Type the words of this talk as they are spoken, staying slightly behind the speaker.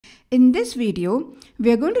In this video,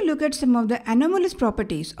 we are going to look at some of the anomalous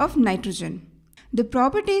properties of nitrogen. The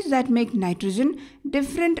properties that make nitrogen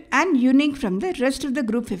different and unique from the rest of the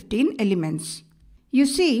group 15 elements. You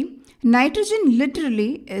see, nitrogen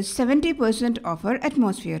literally is 70% of our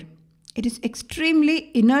atmosphere. It is extremely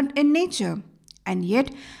inert in nature. And yet,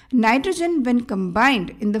 nitrogen when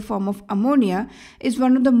combined in the form of ammonia is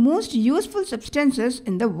one of the most useful substances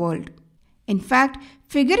in the world. In fact,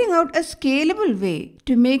 figuring out a scalable way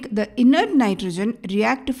to make the inert nitrogen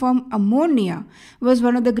react to form ammonia was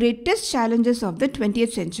one of the greatest challenges of the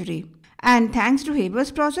 20th century. And thanks to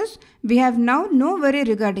Haber's process, we have now no worry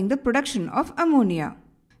regarding the production of ammonia.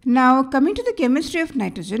 Now, coming to the chemistry of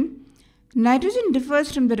nitrogen, nitrogen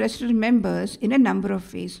differs from the rest of the members in a number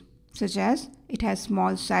of ways, such as it has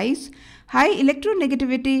small size, high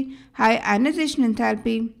electronegativity, high ionization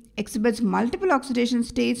enthalpy, exhibits multiple oxidation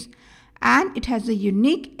states, and it has a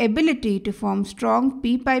unique ability to form strong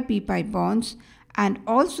ppi-ppi bonds, and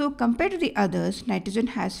also compared to the others, nitrogen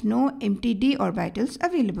has no empty d orbitals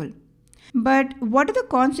available. But what are the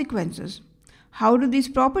consequences? How do these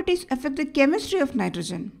properties affect the chemistry of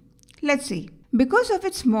nitrogen? Let's see. Because of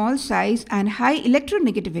its small size and high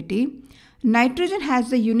electronegativity, nitrogen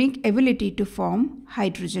has the unique ability to form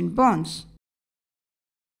hydrogen bonds.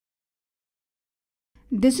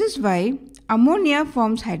 This is why ammonia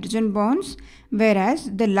forms hydrogen bonds,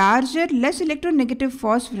 whereas the larger, less electronegative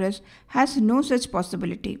phosphorus has no such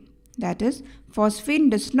possibility. That is, phosphine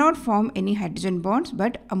does not form any hydrogen bonds,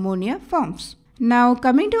 but ammonia forms. Now,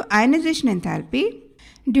 coming to ionization enthalpy.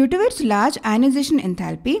 Due to its large ionization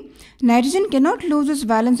enthalpy, nitrogen cannot lose its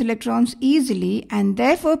valence electrons easily and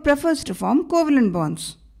therefore prefers to form covalent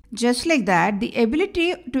bonds. Just like that, the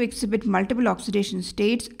ability to exhibit multiple oxidation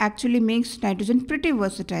states actually makes nitrogen pretty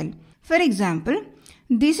versatile. For example,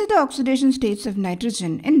 these are the oxidation states of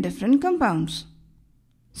nitrogen in different compounds.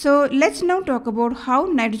 So let's now talk about how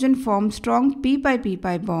nitrogen forms strong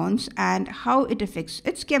ppi-ppi bonds and how it affects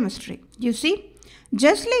its chemistry. You see,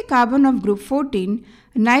 just like carbon of group 14,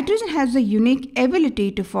 nitrogen has a unique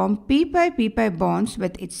ability to form ppi-ppi bonds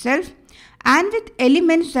with itself and with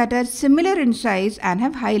elements that are similar in size and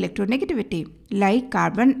have high electronegativity, like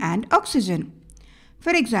carbon and oxygen.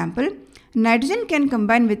 For example, nitrogen can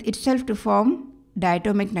combine with itself to form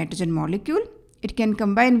diatomic nitrogen molecule. It can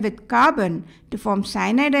combine with carbon to form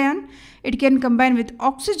cyanide ion. It can combine with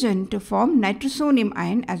oxygen to form nitrosonium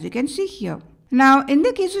ion, as you can see here. Now, in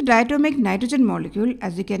the case of diatomic nitrogen molecule,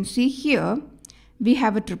 as you can see here, we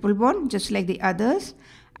have a triple bond just like the others.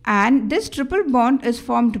 And this triple bond is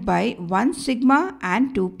formed by 1 sigma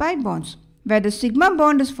and 2 pi bonds, where the sigma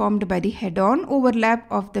bond is formed by the head-on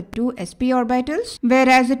overlap of the 2 sp orbitals,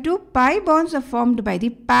 whereas the 2 pi bonds are formed by the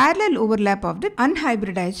parallel overlap of the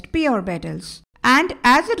unhybridized p orbitals. And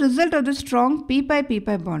as a result of the strong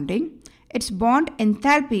ppi-ppi bonding, its bond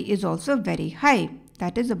enthalpy is also very high.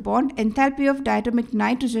 That is, the bond enthalpy of diatomic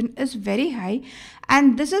nitrogen is very high,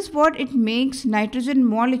 and this is what it makes nitrogen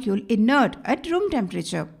molecule inert at room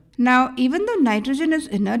temperature. Now, even though nitrogen is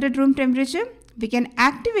inert at room temperature, we can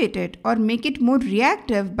activate it or make it more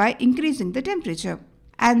reactive by increasing the temperature.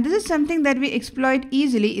 And this is something that we exploit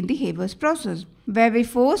easily in the Haber's process, where we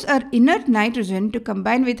force our inert nitrogen to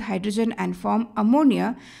combine with hydrogen and form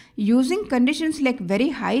ammonia using conditions like very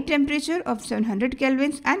high temperature of 700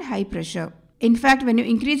 kelvins and high pressure. In fact, when you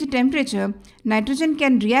increase the temperature, nitrogen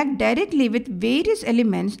can react directly with various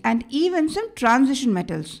elements and even some transition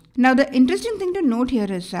metals. Now, the interesting thing to note here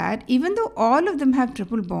is that even though all of them have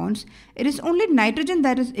triple bonds, it is only nitrogen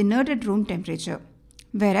that is inert at room temperature,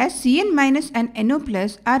 whereas Cn- and NO+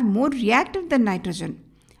 are more reactive than nitrogen.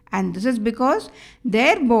 And this is because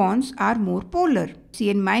their bonds are more polar.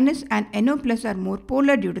 Cn- and NO+ are more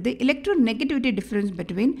polar due to the electronegativity difference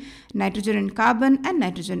between nitrogen and carbon and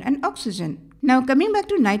nitrogen and oxygen. Now, coming back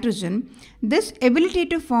to nitrogen, this ability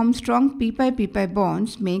to form strong ppi-ppi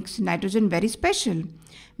bonds makes nitrogen very special,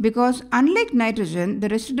 because unlike nitrogen, the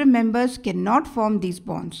rest of the members cannot form these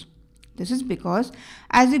bonds. This is because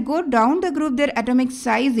as you go down the group, their atomic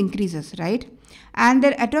size increases, right? And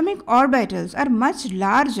their atomic orbitals are much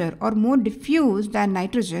larger or more diffuse than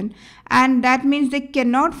nitrogen, and that means they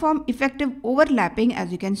cannot form effective overlapping,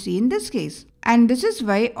 as you can see in this case. And this is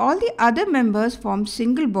why all the other members form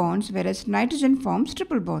single bonds, whereas nitrogen forms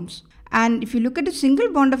triple bonds. And if you look at the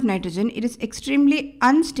single bond of nitrogen, it is extremely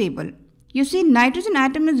unstable. You see, nitrogen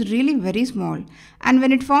atom is really very small, and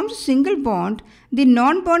when it forms a single bond, the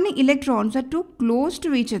non-bonding electrons are too close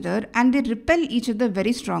to each other and they repel each other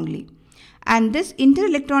very strongly. And this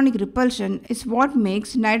interelectronic repulsion is what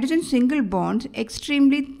makes nitrogen single bonds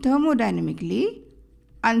extremely thermodynamically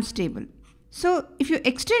unstable. So if you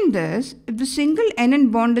extend this, if the single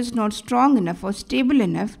NN bond is not strong enough or stable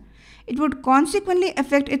enough, it would consequently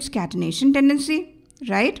affect its catenation tendency,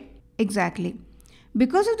 right? Exactly.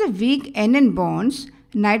 Because of the weak NN bonds,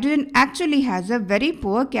 nitrogen actually has a very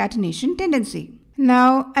poor catenation tendency.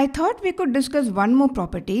 Now, I thought we could discuss one more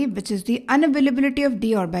property, which is the unavailability of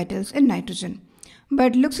d orbitals in nitrogen.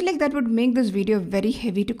 But looks like that would make this video very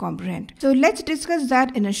heavy to comprehend. So let's discuss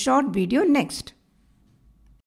that in a short video next.